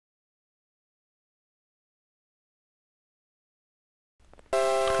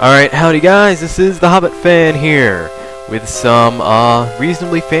Alright, howdy guys, this is the hobbitfan here with some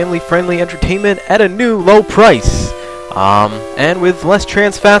reasonably family-friendly entertainment at a new low price. And with less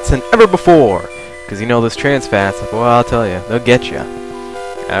trans fats than ever before. Because you know those trans fats, well, I'll tell you, they'll get you.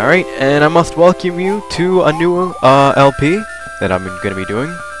 Alright, and I must welcome you to a new LP that I'm going to be doing.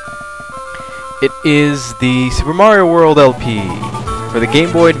 It is the Super Mario World LP for the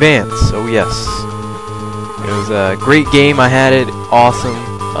Game Boy Advance. Oh yes. It was a great game, I had it, awesome.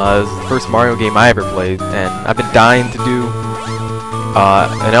 It was the first Mario game I ever played, and I've been dying to do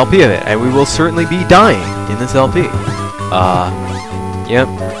an LP of it, and we will certainly be dying in this LP. Yep,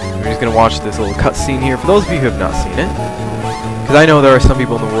 we're just going to watch this little cutscene here, for those of you who have not seen it, because I know there are some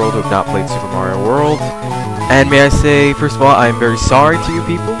people in the world who have not played Super Mario World, and may I say, first of all, I am very sorry to you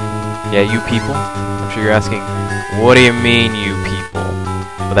people. Yeah, you people. I'm sure you're asking, what do you mean, you people?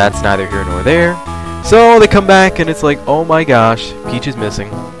 Well, that's neither here nor there. So they come back and it's like, oh my gosh, Peach is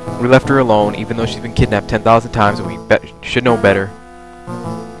missing. We left her alone, even though she's been kidnapped 10,000 times, and we should know better.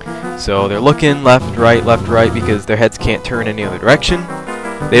 So they're looking left, right, because their heads can't turn any other direction.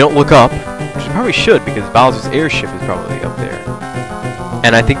 They don't look up, which they probably should, because Bowser's airship is probably up there.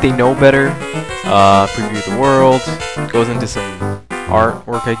 And I think they know better. Preview the world. Goes into some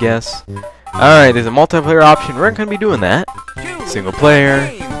artwork, I guess. Alright, there's a multiplayer option. We're not going to be doing that. Single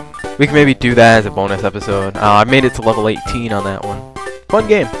player. We can maybe do that as a bonus episode. I made it to level 18 on that one. Fun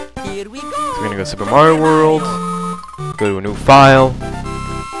game. Here we go. So we're going to go Super Mario World. Go to a new file.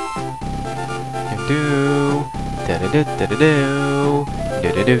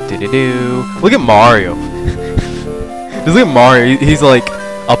 Look at Mario. Just look at Mario. He's like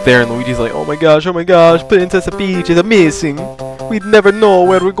up there, and Luigi's like, oh my gosh, Princess Peach is missing. We'd never know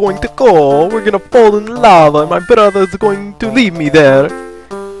where we're going to go. We're gonna fall in lava, and my brother's going to leave me there.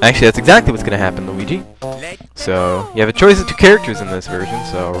 Actually, that's exactly what's gonna happen, Luigi. So, you have a choice of two characters in this version,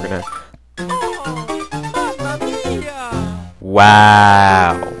 so we're gonna...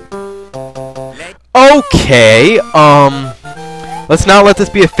 Wow. Okay, let's not let this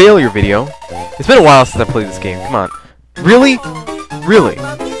be a failure video. It's been a while since I played this game, come on. Really? Really?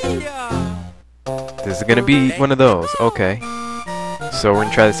 This is gonna be one of those, okay. So we're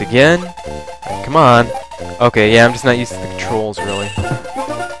gonna try this again. Come on. Okay, yeah, I'm just not used to the controls, really.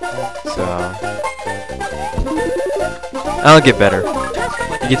 So... I'll get better.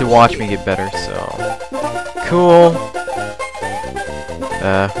 You get to watch me get better, so... Cool.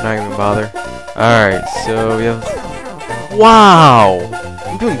 Not gonna bother. Alright, so we have... Wow!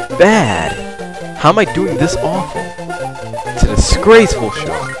 I'm doing bad! How am I doing this awful? It's a disgraceful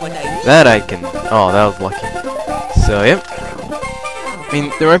show. That I can... Oh, that was lucky. So, yep. I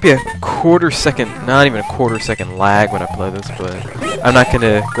mean, there might be a quarter-second... Not even a quarter-second lag when I play this, but... I'm not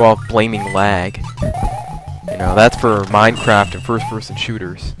gonna go off blaming lag. You know, that's for Minecraft and first-person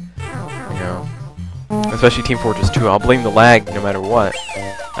shooters. You know. Especially Team Fortress 2. I'll blame the lag no matter what.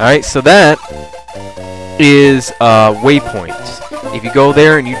 Alright, so that is waypoints. If you go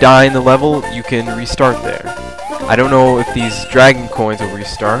there and you die in the level, you can restart there. I don't know if these dragon coins will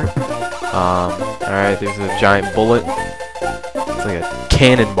restart. Alright, there's a giant bullet. It's like a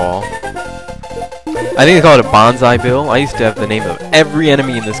cannonball. I think they call it a bonsai bill. I used to have the name of every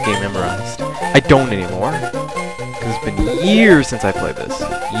enemy in this game memorized. I don't anymore. Because it's been years since I played this.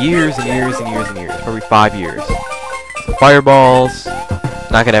 Years and years and years and years. Probably 5 years. So fireballs.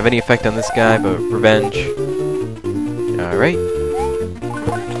 Not gonna have any effect on this guy, but revenge. Alright.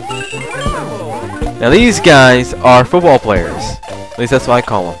 Now these guys are football players. At least that's what I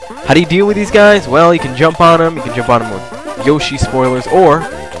call them. How do you deal with these guys? Well, you can jump on them. You can jump on them with Yoshi spoilers, or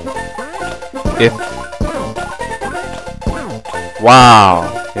if... Wow.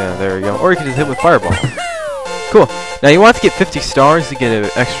 Yeah, there we go. Or you can just hit with fireball. Cool. Now you want to get 50 stars to get an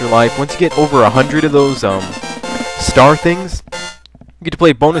extra life. Once you get over 100 of those star things, you get to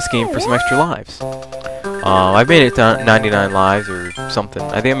play a bonus game for some extra lives. I made it to 99 lives or something.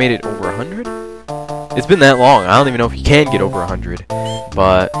 I think I made it over 100. It's been that long. I don't even know if you can get over 100.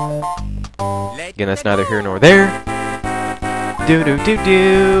 But again, that's neither here nor there. Do do do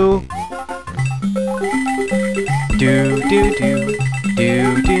do. Do do do.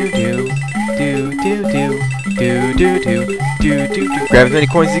 Do do do. Do do do. Do do do. Do do do. Grab as many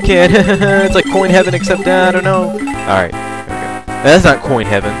coins as you can. It's like coin heaven, except I don't know. Alright, there we go. That's not coin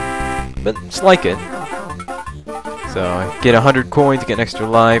heaven, but it's like it. So I get 100 coins, get an extra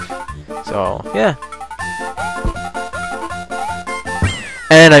life. So yeah.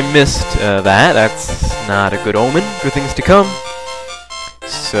 And I missed that. That's not a good omen for things to come.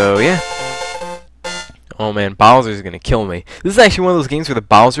 So yeah. Oh man, Bowser's gonna kill me. This is actually one of those games where the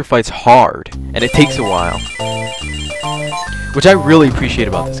Bowser fights hard, and it takes a while. which I really appreciate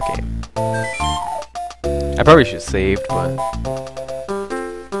about this game. I probably should have saved, but...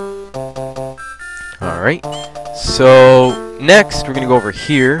 Alright, so next we're gonna go over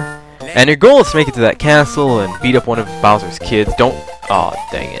here, and your goal is to make it to that castle and beat up one of Bowser's kids. Don't... Aw,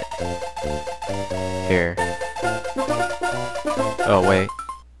 dang it. Here. Oh, wait.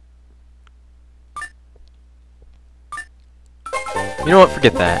 You know what,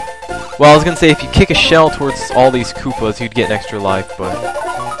 forget that. Well, I was gonna say, if you kick a shell towards all these Koopas, you'd get an extra life, but...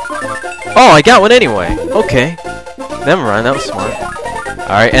 Oh, I got one anyway! Okay. Never mind, that was smart.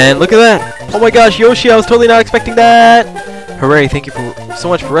 Alright, and look at that! Oh my gosh, Yoshi, I was totally not expecting that! Hooray, thank you so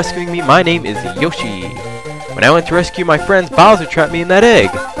much for rescuing me. My name is Yoshi. When I went to rescue my friends, Bowser trapped me in that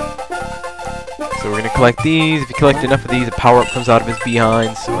egg. So we're gonna collect these. If you collect enough of these, a power-up comes out of his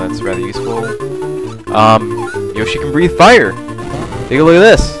behind, so that's rather useful. Yoshi can breathe fire. Take a look at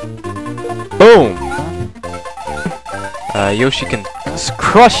this. Boom! Yoshi can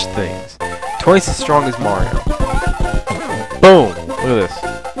crush things. Twice as strong as Mario. Boom! Look at this.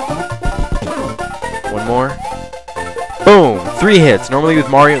 One more. Boom! 3 hits. Normally with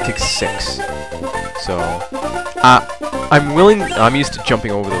Mario it takes 6. So, I'm used to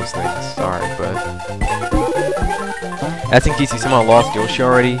jumping over those things. Sorry, but... That's in case you somehow lost Yoshi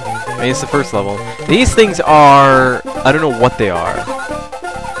already. I mean, it's the first level. These things are... I don't know what they are.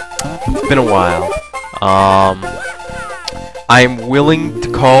 It's been a while. I'm willing to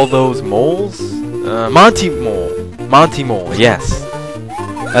call those moles? Monty Mole, yes.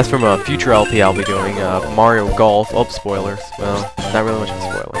 That's from a future LP I'll be doing, Mario Golf. Oh, spoilers. Well, not really much of a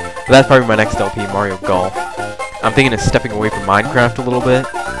spoiler. But that's probably my next LP, Mario Golf. I'm thinking of stepping away from Minecraft a little bit.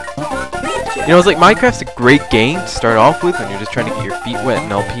 You know, it's like, Minecraft's a great game to start off with when you're just trying to get your feet wet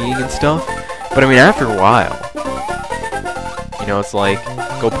and LPing and stuff. But I mean, after a while, you know, it's like,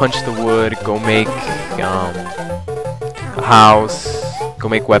 go punch the wood, go make, a house, go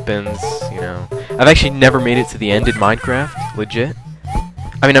make weapons, you know. I've actually never made it to the end in Minecraft, legit.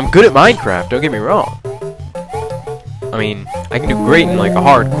 I mean, I'm good at Minecraft, don't get me wrong. I mean, I can do great in, like, a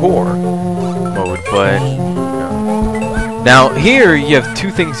hardcore mode, but, you know. Now, here, you have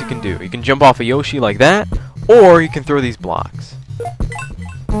 2 things you can do. You can jump off a Yoshi like that, or you can throw these blocks.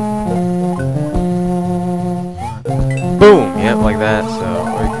 Boom! Yep, like that, so,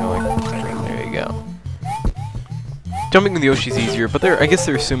 or you can, like, there you go. Jumping with Yoshi's easier, but I guess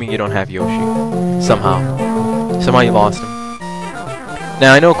they're assuming you don't have Yoshi. Somehow. Somehow you lost him.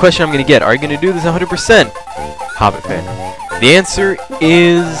 Now, I know a question I'm going to get. Are you going to do this 100%? Hobbit fan. The answer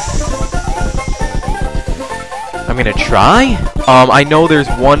is... I'm going to try? I know there's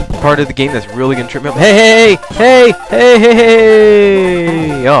one part of the game that's really going to trip me up. Hey, hey, hey! Hey, hey,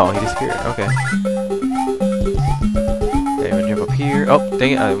 hey! Oh, he disappeared. Okay. I'm going to jump up here. Oh,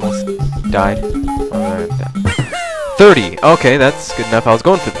 dang it. I almost died. 30. Okay, that's good enough. I was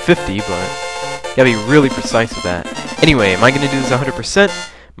going for the 50, but... Gotta be really precise with that. Anyway, am I gonna do this 100%?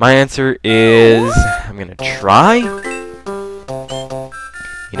 My answer is... I'm gonna try?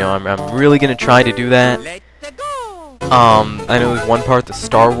 You know, I'm really gonna try to do that. I know there's one part, the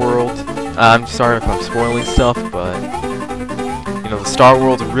Star World. I'm sorry if I'm spoiling stuff, but... You know, the Star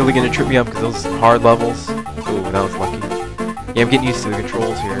Worlds are really gonna trip me up because those are hard levels. Ooh, that was lucky. Yeah, I'm getting used to the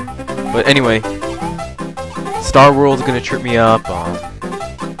controls here. But anyway... Star World's gonna trip me up, but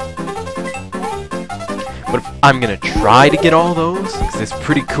if I'm gonna try to get all those, because it's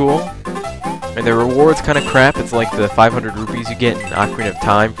pretty cool, and the reward's kinda crap. It's like the 500 rupees you get in Ocarina of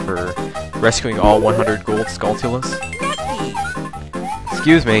Time for rescuing all 100 gold Skulltulas.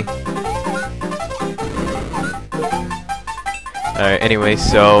 Excuse me. Alright, anyway,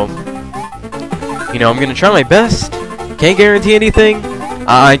 so... You know, I'm gonna try my best. Can't guarantee anything.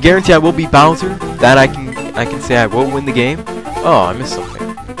 I guarantee I will beat Bowser. That I can say I will win the game. Oh, I missed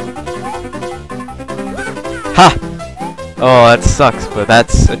something. Ha! Oh, that sucks, but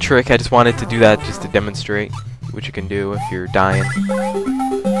that's a trick. I just wanted to do that just to demonstrate what you can do if you're dying.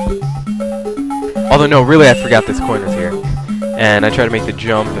 Although, no, really, I forgot this coin was here. And I tried to make the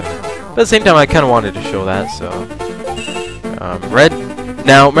jump. But at the same time, I kind of wanted to show that, so... Red...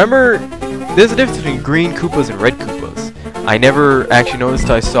 Now, remember, there's a difference between Green Koopas and Red Koopas. I never actually noticed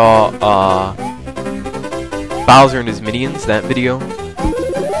until I saw, Bowser and his Minions, that video,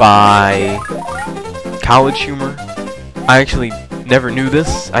 by College Humor. I actually never knew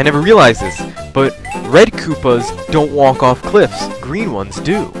this. I never realized this. But Red Koopas don't walk off cliffs. Green ones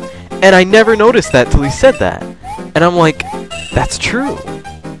do. And I never noticed that till he said that. And I'm like, that's true.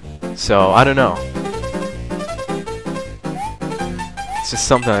 So, I don't know. It's just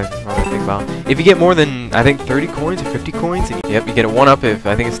something I want to think about. If you get more than, I think, 30 coins or 50 coins, and yep, you get a 1-up if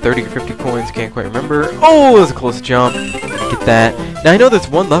I think it's 30 or 50 coins, can't quite remember. Oh, it was a close jump. Get with that. Now I know there's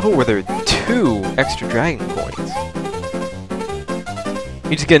one level where there are 2 extra dragon coins.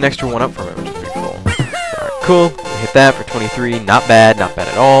 You just get an extra one up from it, which is pretty cool. Alright, cool. We hit that for 23. Not bad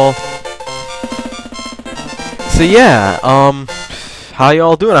at all. So yeah, how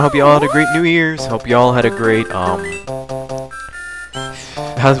y'all doing? I hope y'all had a great New Year's. Hope y'all had a great, I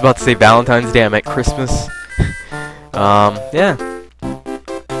was about to say Valentine's Day, I meant Christmas. Yeah.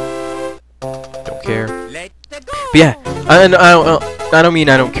 Don't care. But yeah, I don't mean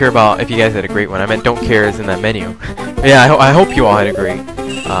I don't care about if you guys had a great one. I meant don't care as in that menu. But yeah, I hope you all had a great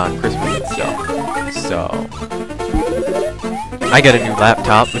Christmas and stuff. So I got a new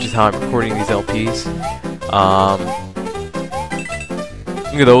laptop, which is how I'm recording these LPs.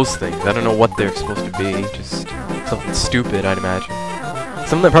 Look at those things. I don't know what they're supposed to be. Just something stupid, I'd imagine.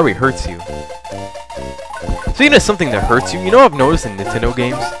 Something that probably hurts you. Speaking of something that hurts you, you know what I've noticed in Nintendo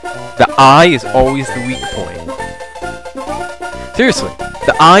games? The eye is always the weak point. Seriously,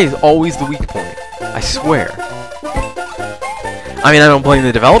 the eye is always the weak point. I swear. I mean, I don't blame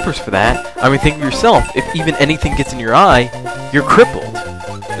the developers for that. I mean, think of yourself. If even anything gets in your eye, you're crippled,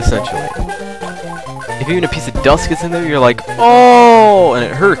 essentially. If even a piece of dust gets in there, you're like, oh, and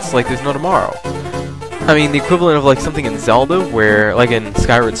it hurts like there's no tomorrow. I mean, the equivalent of like something in Zelda, where, like in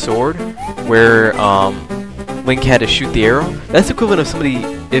Skyward Sword, where Link had to shoot the arrow. That's the equivalent of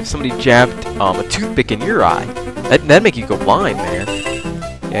if somebody jabbed a toothpick in your eye. That'd make you go blind, man.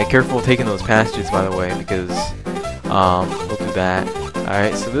 Yeah, careful taking those passages, by the way, because we'll do that.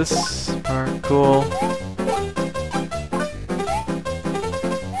 Alright, so this part, cool.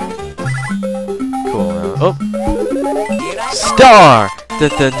 Cool. Oh! Star! Dun,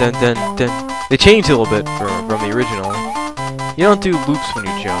 dun, dun, dun, dun. They changed it a little bit from the original. You don't do loops when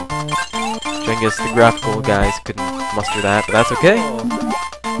you jump. Which I guess the graphical guys couldn't muster that, but that's okay.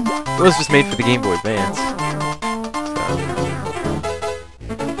 It was just made for the Game Boy Advance.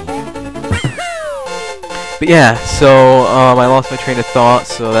 But yeah, so I lost my train of thought,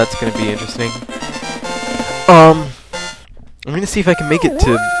 so that's gonna be interesting. I'm gonna see if I can make it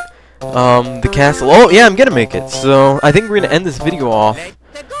to the castle. Oh yeah, I'm gonna make it. So I think we're gonna end this video off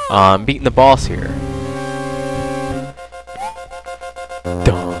beating the boss here.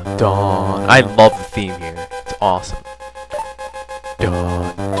 Dun dun. I love the theme here. It's awesome.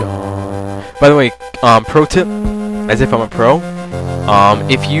 Dun dun. By the way, pro tip, as if I'm a pro.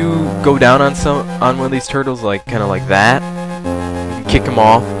 If you go down on one of these turtles, like kind of like that, you kick them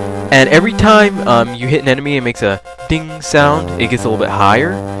off, and every time you hit an enemy, it makes a ding sound. It gets a little bit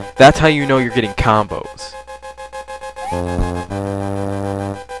higher. That's how you know you're getting combos.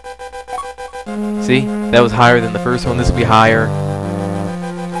 See, that was higher than the first one. This will be higher.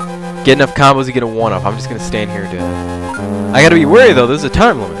 Get enough combos to get a 1-up. I'm just gonna stand here and do it. I gotta be wary though. There's a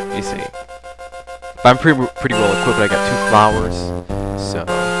time limit. You see. But I'm pretty well equipped. I got 2 flowers. So,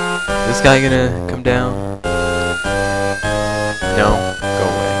 this guy gonna come down? No? Go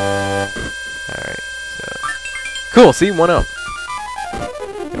away. Alright, so. Cool, see? 1-up.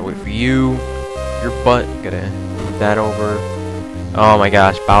 Gotta wait for you. Your butt. Gotta move that over. Oh my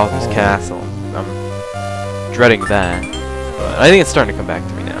gosh, Bowser's Castle. I'm dreading that. But I think it's starting to come back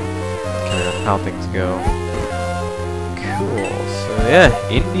to me now. Kind of how things go. Cool. So yeah,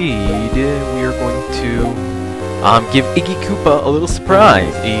 indeed, we are going to give Iggy Koopa a little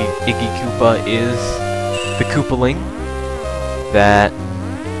surprise. Iggy Koopa is the Koopaling that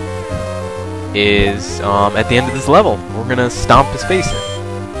is at the end of this level. We're gonna stomp his face in.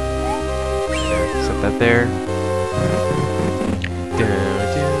 There, set that there.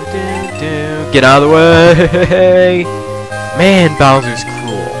 Get out of the way! Man, Bowser's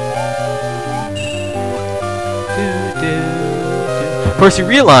cruel. Of course, you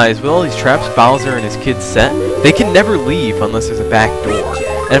realize with all these traps Bowser and his kids set, they can never leave unless there's a back door.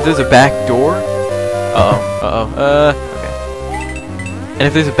 And if there's a back door, okay. And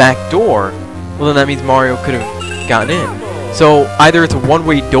if there's a back door, well then that means Mario could have gotten in. So either it's a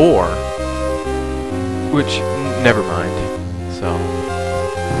one-way door, which never mind. So,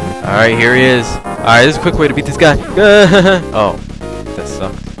 all right, here he is. All right, this is a quick way to beat this guy. Oh, that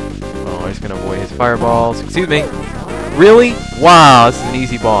sucked. Oh, I'm just gonna avoid his fireballs. Excuse me. Really? Wow, this is an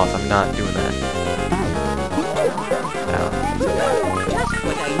easy boss. I'm not doing that.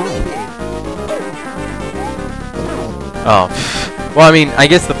 Oh. Well, I mean, I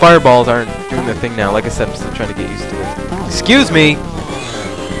guess the fireballs aren't doing their thing now. Like I said, I'm still trying to get used to it. Excuse me!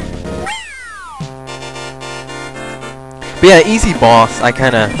 But yeah, easy boss. I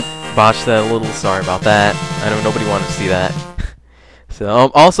kind of botched that a little. Sorry about that. I know nobody wanted to see that. So,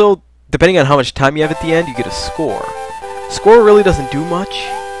 also, depending on how much time you have at the end, you get a score. Score really doesn't do much.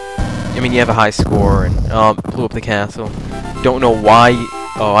 I mean, you have a high score and blew up the castle. don't know why.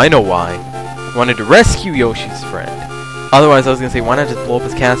 Oh, I know why. He wanted to rescue Yoshi's friend. Otherwise, I was gonna say, why not just blow up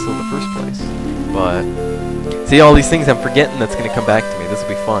his castle in the first place? But see, all these things I'm forgetting that's gonna come back to me. This will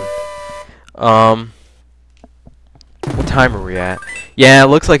be fun. What time are we at? Yeah, it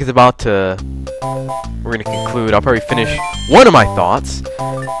looks like it's about to... We're gonna conclude. I'll probably finish one of my thoughts.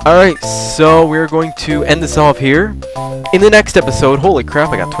 Alright, so we're going to end this off here. In the next episode... Holy crap,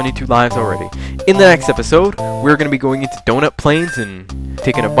 I got 22 lives already. In the next episode, we're gonna be going into Donut Plains and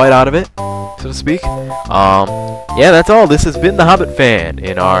taking a bite out of it, so to speak. Yeah, that's all. This has been the Hobbit Fan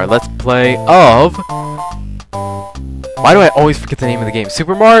in our Let's Play of... Why do I always forget the name of the game?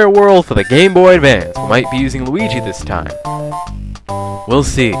 Super Mario World for the Game Boy Advance. We might be using Luigi this time. We'll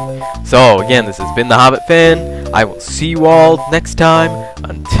see. So, again, this has been the Hobbit Fan. I will see you all next time.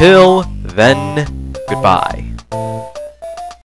 Until then, goodbye.